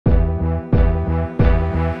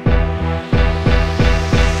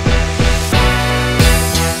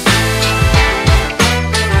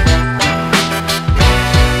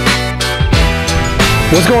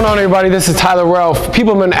What's going on, everybody? This is Tyler Relph.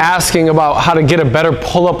 People have been asking about how to get a better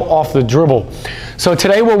pull-up off the dribble. So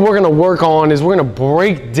today what we're going to work on is we're going to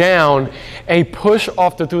break down a push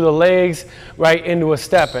off through the legs right into a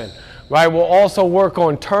step-in. Right, we'll also work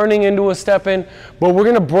on turning into a step-in, but we're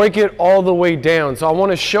going to break it all the way down. So I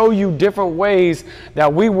want to show you different ways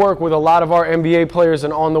that we work with a lot of our NBA players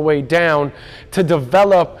and on the way down to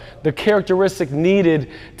develop the characteristic needed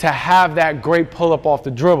to have that great pull-up off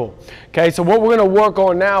the dribble. Okay, so what we're going to work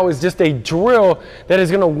on now is just a drill that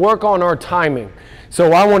is going to work on our timing.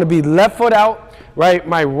 So I want to be left foot out, right?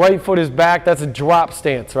 My right foot is back. That's a drop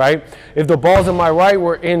stance, right? If the ball's in my right,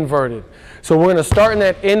 we're inverted. So we're going to start in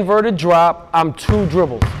that inverted drop. I'm 2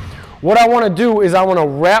 dribbles. What I want to do is I want to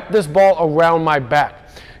wrap this ball around my back.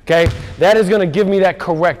 Okay, that is going to give me that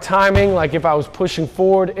correct timing, like if I was pushing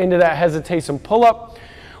forward into that hesitation pull-up.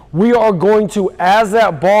 We are going to, as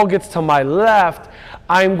that ball gets to my left,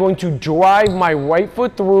 I'm going to drive my right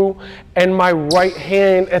foot through and my right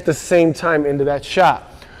hand at the same time into that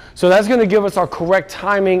shot. So that's going to give us our correct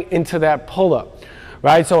timing into that pull-up.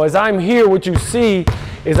 Right, so as I'm here, what you see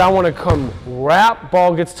is I want to come wrap,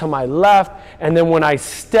 ball gets to my left, and then when I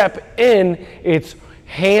step in, it's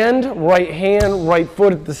hand, right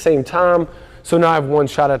foot at the same time. So now I have 1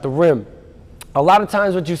 shot at the rim. A lot of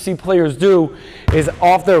times what you see players do is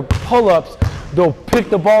off their pull-ups, they'll pick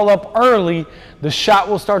the ball up early, the shot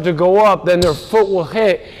will start to go up, then their foot will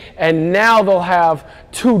hit, and now they'll have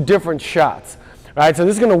 2 different shots. Right, so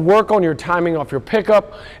this is going to work on your timing off your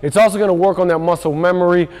pickup. It's also going to work on that muscle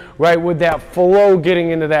memory, right, with that flow getting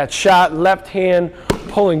into that shot, left hand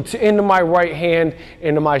pulling into my right hand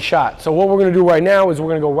into my shot. So what we're going to do right now is we're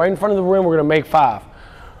going to go right in front of the rim. We're going to make 5.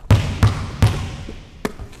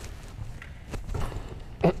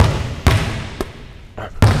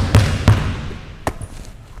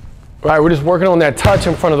 Right, we're just working on that touch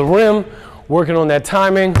in front of the rim, working on that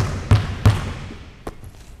timing.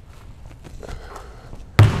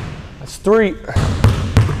 3.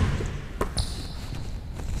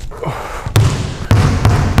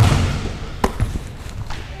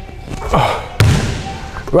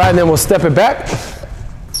 Right, and then we'll step it back.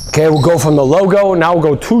 Okay, we'll go from the logo. Now we'll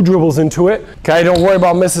go 2 dribbles into it. Okay, don't worry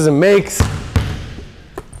about misses and makes.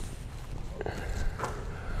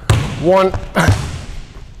 1.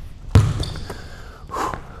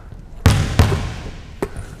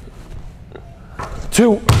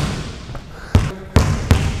 2.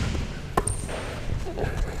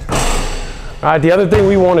 All right, the other thing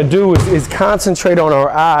we want to do is concentrate on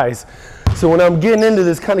our eyes. So when I'm getting into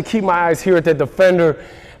this, kind of keep my eyes here at that defender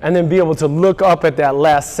and then be able to look up at that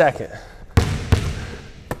last second.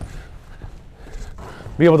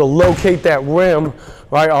 Be able to locate that rim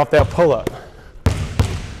right off that pull-up.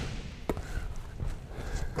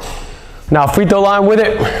 Now free throw line with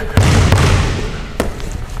it.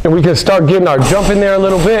 And we can start getting our jump in there a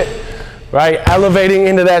little bit, right? Elevating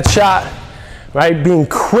into that shot. Right, being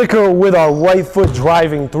quicker with our right foot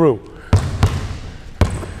driving through.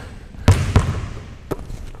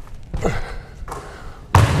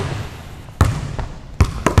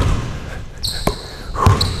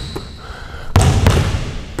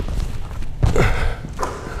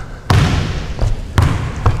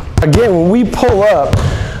 Again, when we pull up,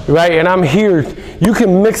 right, and I'm here, you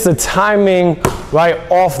can mix the timing right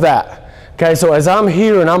off that. Okay, so as I'm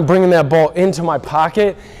here and I'm bringing that ball into my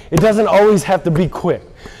pocket, it doesn't always have to be quick,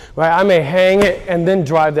 right? I may hang it and then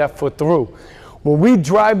drive that foot through. When we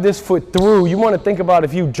drive this foot through, you want to think about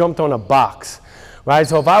if you jumped on a box, right?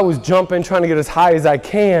 So if I was jumping, trying to get as high as I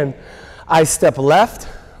can, I step left,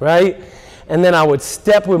 right? And then I would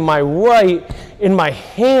step with my right, and my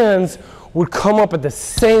hands would come up at the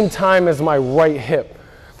same time as my right hip,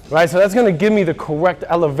 right? So that's going to give me the correct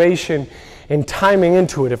elevation and timing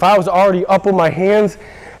into it. If I was already up with my hands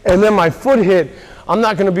and then my foot hit, I'm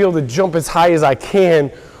not going to be able to jump as high as I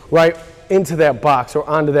can right into that box or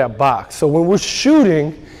onto that box. So when we're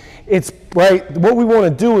shooting, it's right, what we want to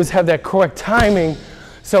do is have that correct timing.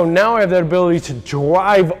 So now I have that ability to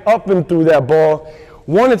drive up and through that ball.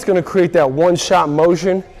 1, it's going to create that 1-shot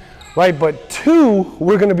motion, right? But 2,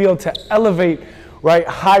 we're going to be able to elevate right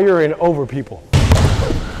higher and over people.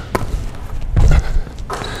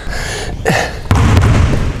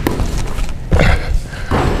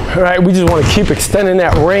 All right, we just want to keep extending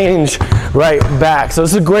that range right back. So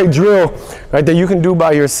this is a great drill, right, that you can do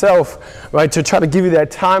by yourself, right, to try to give you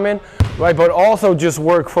that timing, right, but also just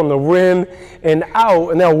work from the rim and out,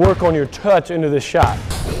 and that'll work on your touch into the shot.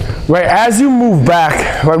 Right, as you move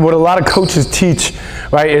back, right, what a lot of coaches teach,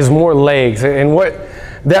 right, is more legs, and what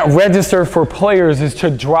that register for players is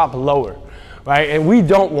to drop lower, right, and we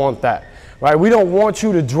don't want that. right? We don't want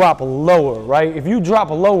you to drop lower, right? If you drop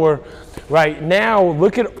lower, right, now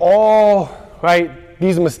look at all, right,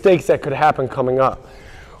 these mistakes that could happen coming up,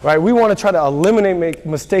 right? We want to try to eliminate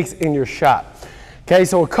mistakes in your shot. Okay,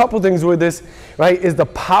 so a couple things with this, right, is the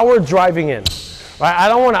power driving in, right? I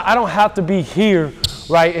don't have to be here,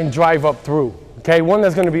 right, and drive up through. Okay, one,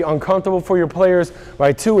 that's going to be uncomfortable for your players,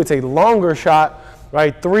 right? Two, it's a longer shot,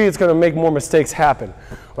 right? Three, it's going to make more mistakes happen,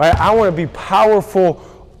 right? I want to be powerful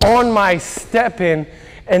on my step in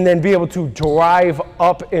and then be able to drive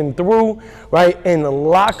up and through, right, and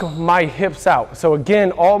lock my hips out. So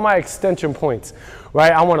again, all my extension points,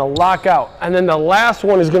 right, I want to lock out. And then the last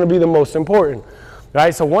one is going to be the most important,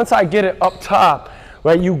 right? So once I get it up top,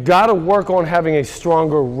 right, you got to work on having a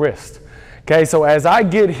stronger wrist. Okay, so as I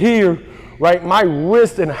get here, right, my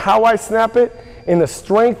wrist and how I snap it and the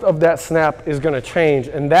strength of that snap is going to change,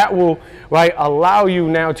 and that will, right, allow you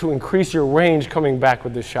now to increase your range coming back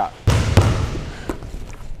with this shot.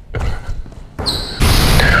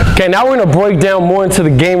 Okay, now we're going to break down more into the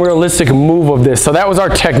game realistic move of this. So that was our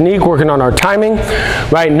technique, working on our timing.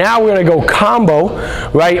 Right now we're going to go combo,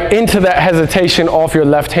 right, into that hesitation off your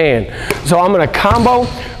left hand. So I'm going to combo,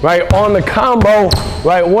 right, on the combo,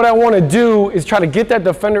 right, what I want to do is try to get that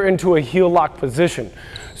defender into a heel lock position.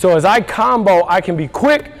 So as I combo, I can be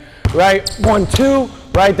quick, right, 1, 2,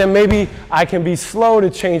 right, then maybe I can be slow to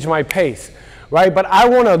change my pace, right? But I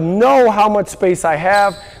want to know how much space I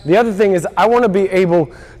have. The other thing is I want to be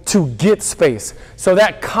able to get space. So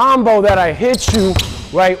that combo that I hit you,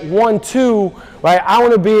 right, 1, 2, right, I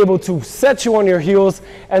want to be able to set you on your heels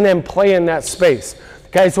and then play in that space.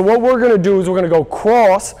 Okay, so what we're going to do is we're going to go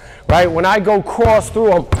cross, right? When I go cross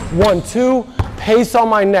through, I'm 1, 2, pace on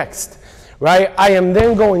my next. Right, I am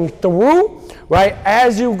then going through, right?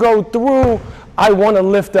 As you go through, I want to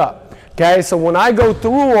lift up, okay? So when I go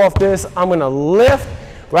through off this, I'm going to lift,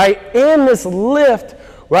 right? In this lift,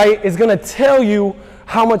 right, is going to tell you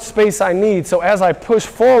how much space I need. So as I push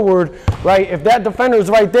forward, right, if that defender is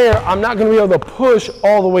right there, I'm not going to be able to push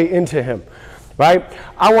all the way into him, right?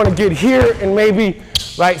 I want to get here and maybe,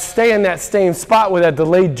 right, stay in that same spot with that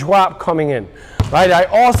delayed drop coming in, right? I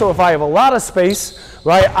also, if I have a lot of space,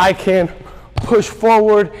 right, I can push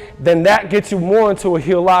forward, then that gets you more into a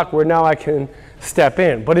heel lock where now I can step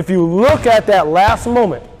in. But if you look at that last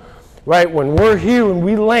moment, right, when we're here and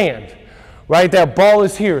we land, right, that ball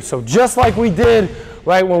is here. So just like we did,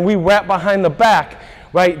 right, when we wrap behind the back,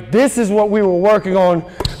 right, this is what we were working on,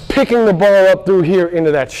 picking the ball up through here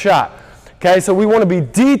into that shot. Okay, so we want to be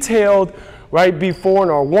detailed, right, before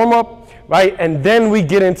in our warm-up, right, and then we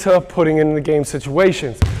get into putting in the game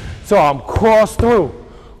situations. So I'm cross through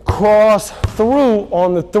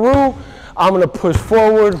on the through, I'm going to push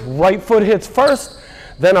forward, right foot hits first,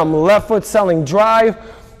 then I'm left foot selling drive,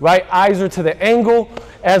 right eyes are to the angle.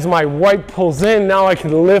 As my right pulls in, now I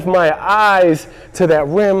can lift my eyes to that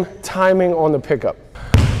rim, timing on the pickup.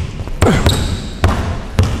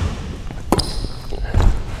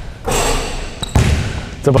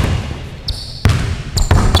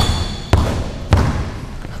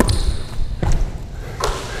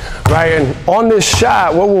 Right, and on this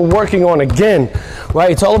shot, what we're working on again, right,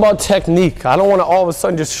 it's all about technique. I don't want to all of a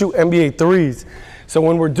sudden just shoot NBA threes. So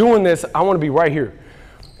when we're doing this, I want to be right here.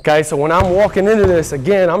 Okay, so when I'm walking into this,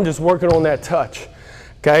 again, I'm just working on that touch.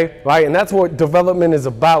 Okay, right, and that's what development is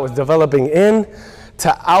about, is developing in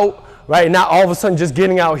to out, right, not all of a sudden just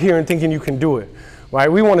getting out here and thinking you can do it. Right,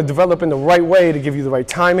 we want to develop in the right way to give you the right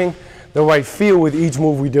timing, the right feel with each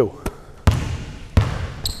move we do.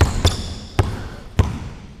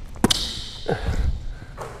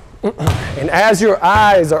 And as your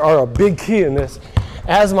eyes are a big key in this,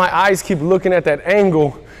 as my eyes keep looking at that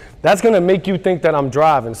angle, that's going to make you think that I'm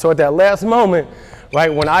driving. So at that last moment,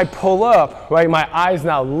 right, when I pull up, right, my eyes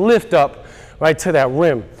now lift up, right, to that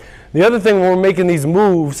rim. The other thing when we're making these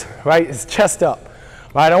moves, right, is chest up.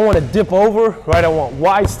 Right, I don't want to dip over, right, I want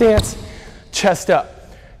wide stance, chest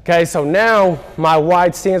up. Okay, so now my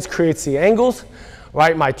wide stance creates the angles,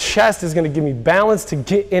 right, my chest is going to give me balance to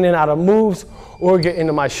get in and out of moves or get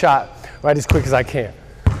into my shot, right, as quick as I can.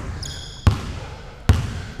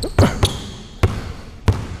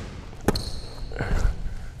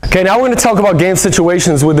 Okay, now we're going to talk about game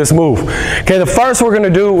situations with this move. Okay, the first we're going to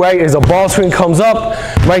do, right, is a ball screen comes up,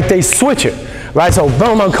 right, they switch it, right, so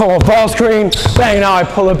boom, I come on ball screen, bang, now I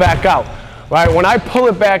pull it back out, right, when I pull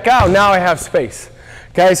it back out, now I have space.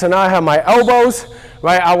 Okay, so now I have my elbows,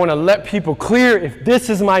 right, I want to let people clear if this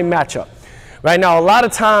is my matchup. Right now, a lot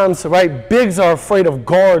of times, right, bigs are afraid of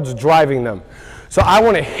guards driving them. So I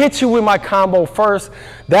want to hit you with my combo first.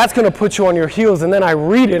 That's going to put you on your heels, and then I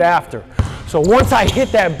read it after. So once I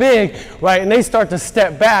hit that big, right, and they start to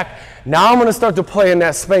step back, Now I'm gonna start to play in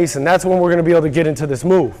that space, and that's when we're gonna be able to get into this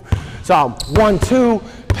move. So I'm 1, 2,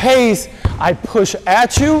 pace, I push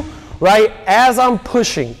at you, right? As I'm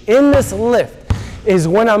pushing in this lift is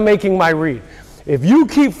when I'm making my read. If you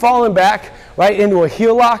keep falling back, right, into a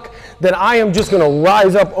heel lock, then I am just gonna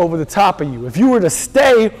rise up over the top of you. If you were to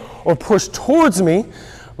stay or push towards me,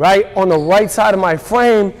 right, on the right side of my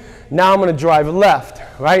frame, now I'm gonna drive left,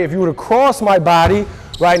 right? If you were to cross my body,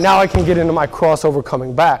 right, now I can get into my crossover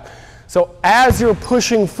coming back. So as you're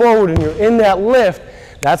pushing forward and you're in that lift,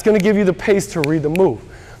 that's gonna give you the pace to read the move.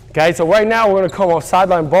 Okay, so right now we're gonna come off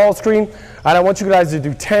sideline ball screen. I want you guys to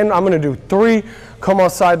do 10, I'm gonna do 3, come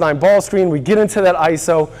off sideline ball screen, we get into that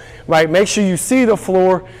ISO, right? Make sure you see the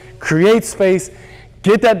floor, create space,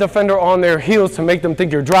 get that defender on their heels to make them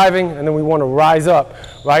think you're driving, and then we wanna rise up,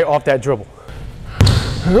 right, off that dribble.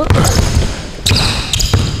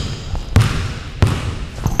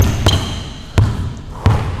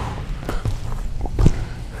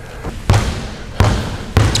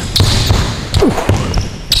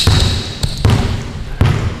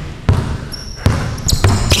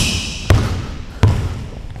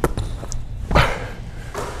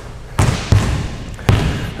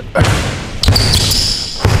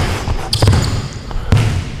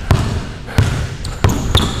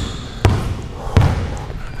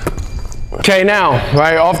 Okay, now,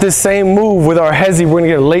 right, off this same move with our hezzy, we're gonna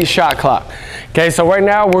get a late shot clock. Okay, so right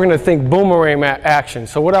now we're gonna think boomerang action.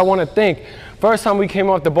 So what I wanna think, first time we came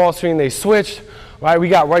off the ball screen, they switched, right, we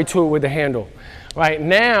got right to it with the handle. Right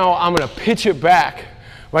now, I'm gonna pitch it back,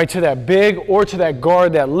 right, to that big or to that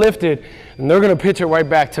guard that lifted, and they're gonna pitch it right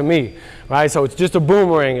back to me, right? So it's just a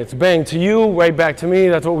boomerang, it's bang to you, right back to me,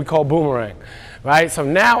 that's what we call boomerang, right? So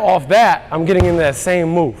now off that, I'm getting into that same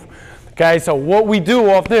move. Okay, so what we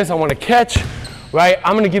do off this, I want to catch, right?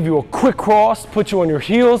 I'm going to give you a quick cross, put you on your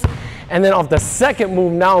heels, and then off the second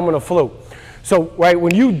move, now I'm going to float. So, right,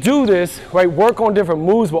 when you do this, right, work on different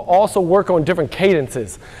moves, but also work on different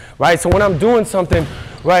cadences, right? So when I'm doing something,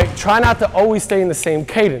 right, try not to always stay in the same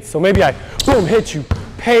cadence. So maybe I, boom, hit you,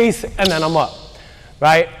 pace, and then I'm up,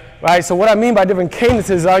 right? Right, so what I mean by different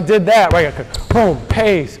cadences, I did that, right? I could, boom,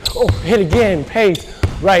 pace, oh, hit again, pace,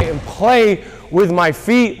 right, and play with my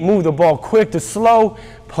feet, move the ball quick to slow,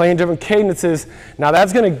 playing different cadences. Now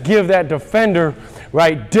that's gonna give that defender,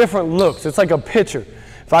 right, different looks. It's like a pitcher.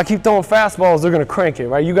 If I keep throwing fastballs, they're gonna crank it,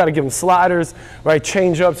 right? You gotta give them sliders, right,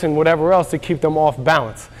 change-ups and whatever else to keep them off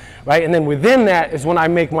balance, right? And then within that is when I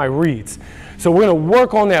make my reads. So we're gonna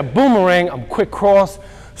work on that boomerang. I'm quick cross,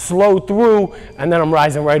 slow through, and then I'm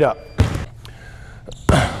rising right up.